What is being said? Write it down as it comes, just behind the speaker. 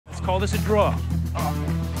call this a draw.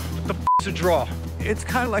 What the f*** is a draw? It's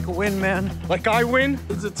kind of like a win, man. Like I win?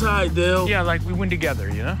 It's a tie, Dale. Yeah, like we win together,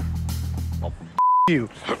 you know? Well, you.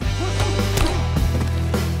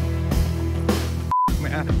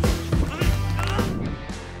 Man.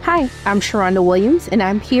 Hi, I'm Sharonda Williams, and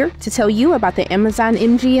I'm here to tell you about the Amazon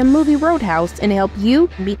MGM movie Roadhouse and help you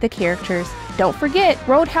meet the characters. Don't forget,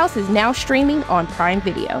 Roadhouse is now streaming on Prime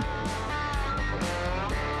Video.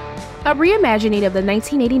 A reimagining of the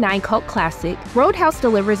 1989 cult classic, Roadhouse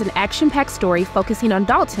delivers an action-packed story focusing on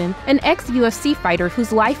Dalton, an ex-UFC fighter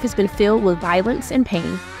whose life has been filled with violence and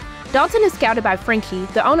pain. Dalton is scouted by Frankie,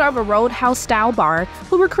 the owner of a Roadhouse-style bar,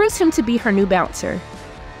 who recruits him to be her new bouncer.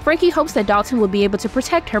 Frankie hopes that Dalton will be able to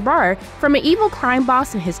protect her bar from an evil crime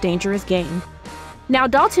boss and his dangerous gang. Now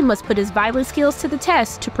Dalton must put his violent skills to the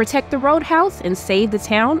test to protect the Roadhouse and save the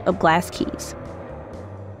town of Glass Keys.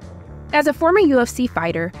 As a former UFC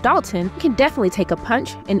fighter, Dalton can definitely take a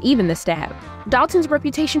punch and even the stab. Dalton's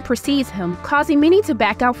reputation precedes him, causing many to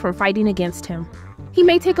back out from fighting against him. He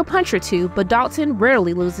may take a punch or two, but Dalton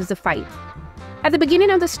rarely loses a fight. At the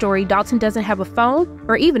beginning of the story, Dalton doesn't have a phone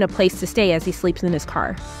or even a place to stay as he sleeps in his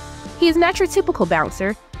car. He is not your typical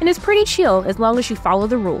bouncer and is pretty chill as long as you follow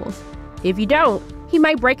the rules. If you don't, he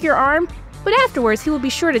might break your arm, but afterwards he will be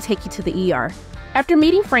sure to take you to the ER. After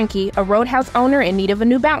meeting Frankie, a Roadhouse owner in need of a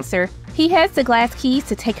new bouncer, he heads to Glass Keys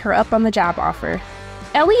to take her up on the job offer.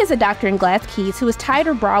 Ellie is a doctor in Glass Keys who is tired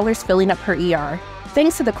of brawlers filling up her ER.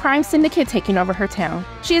 Thanks to the crime syndicate taking over her town.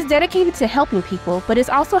 She is dedicated to helping people, but is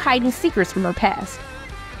also hiding secrets from her past.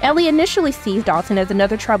 Ellie initially sees Dalton as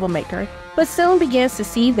another troublemaker, but soon begins to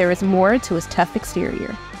see there is more to his tough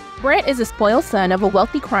exterior. Brent is a spoiled son of a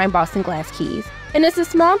wealthy crime boss in Glass Keys, and is the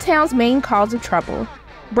small town's main cause of trouble.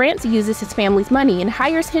 Brent uses his family's money and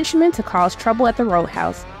hires henchmen to cause trouble at the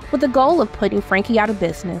Roadhouse, with the goal of putting Frankie out of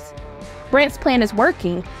business. Brent's plan is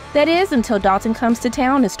working, that is, until Dalton comes to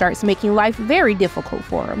town and starts making life very difficult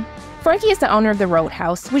for him. Frankie is the owner of the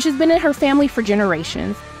Roadhouse, which has been in her family for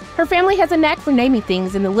generations. Her family has a knack for naming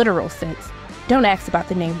things in the literal sense. Don't ask about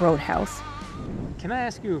the name Roadhouse. Can I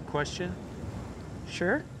ask you a question?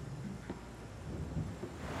 Sure.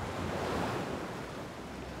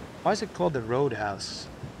 Why is it called the Roadhouse?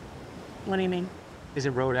 What do you mean?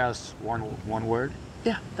 Isn't Roadhouse one word?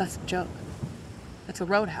 Yeah, that's a joke. It's a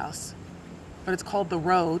roadhouse. But it's called the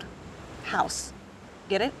Road House.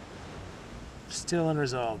 Get it? Still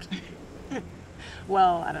unresolved.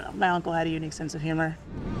 Well, I don't know. My uncle had a unique sense of humor.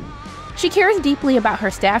 She cares deeply about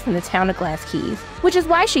her staff in the town of Glass Keys, which is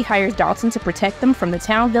why she hires Dalton to protect them from the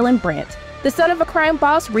town villain Brent, the son of a crime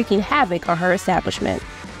boss wreaking havoc on her establishment.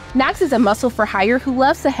 Knox is a muscle for hire who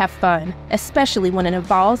loves to have fun, especially when it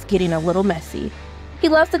involves getting a little messy. He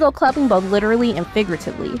loves to go clubbing both literally and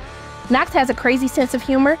figuratively. Knox has a crazy sense of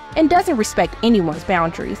humor and doesn't respect anyone's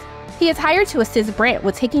boundaries. He is hired to assist Brent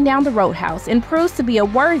with taking down the Roadhouse and proves to be a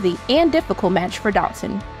worthy and difficult match for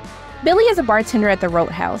Dalton. Billy is a bartender at the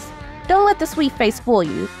Roadhouse. Don't let the sweet face fool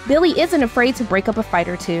you. Billy isn't afraid to break up a fight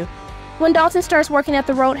or two. When Dalton starts working at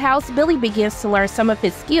the Roadhouse, Billy begins to learn some of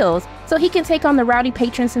his skills so he can take on the rowdy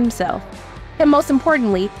patrons himself. And most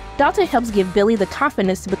importantly, Dalton helps give Billy the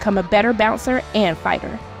confidence to become a better bouncer and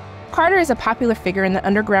fighter. Carter is a popular figure in the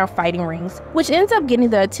underground fighting rings, which ends up getting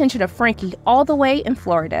the attention of Frankie all the way in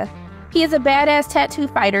Florida. He is a badass tattoo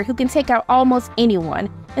fighter who can take out almost anyone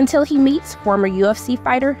until he meets former UFC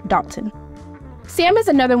fighter Dalton. Sam is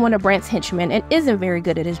another one of Brent's henchmen and isn't very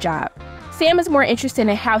good at his job. Sam is more interested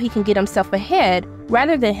in how he can get himself ahead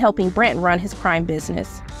rather than helping Brent run his crime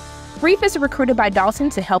business. Reef is recruited by Dalton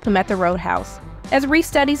to help him at the Roadhouse. As Reef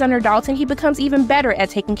studies under Dalton, he becomes even better at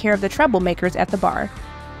taking care of the troublemakers at the bar.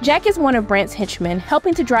 Jack is one of Brent's henchmen,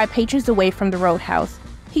 helping to drive patrons away from the Roadhouse.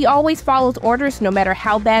 He always follows orders no matter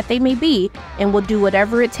how bad they may be, and will do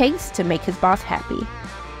whatever it takes to make his boss happy.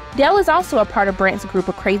 Dell is also a part of Brent's group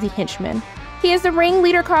of crazy henchmen. He is the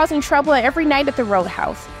ringleader causing trouble every night at the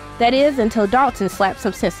Roadhouse. That is, until Dalton slaps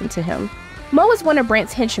some sense into him. Mo is one of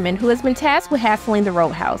Brent's henchmen who has been tasked with hassling the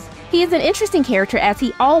Roadhouse. He is an interesting character as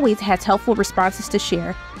he always has helpful responses to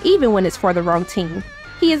share, even when it's for the wrong team.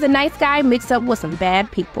 He is a nice guy mixed up with some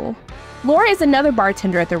bad people. Laura is another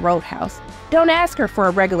bartender at the Roadhouse. Don't ask her for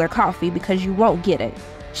a regular coffee because you won't get it.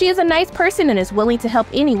 She is a nice person and is willing to help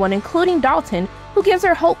anyone, including Dalton, who gives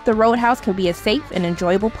her hope the Roadhouse can be a safe and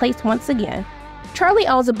enjoyable place once again. Charlie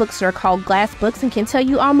owns a bookstore called Glass Books and can tell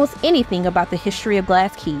you almost anything about the history of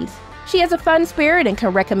Glass Keys. She has a fun spirit and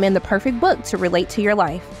can recommend the perfect book to relate to your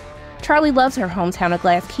life. Charlie loves her hometown of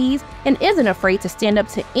Glass Keys and isn't afraid to stand up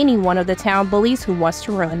to any one of the town bullies who wants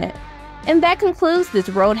to ruin it. And that concludes this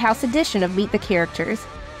Roadhouse edition of Meet the Characters.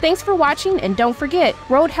 Thanks for watching, and don't forget,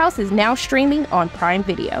 Roadhouse is now streaming on Prime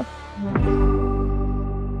Video.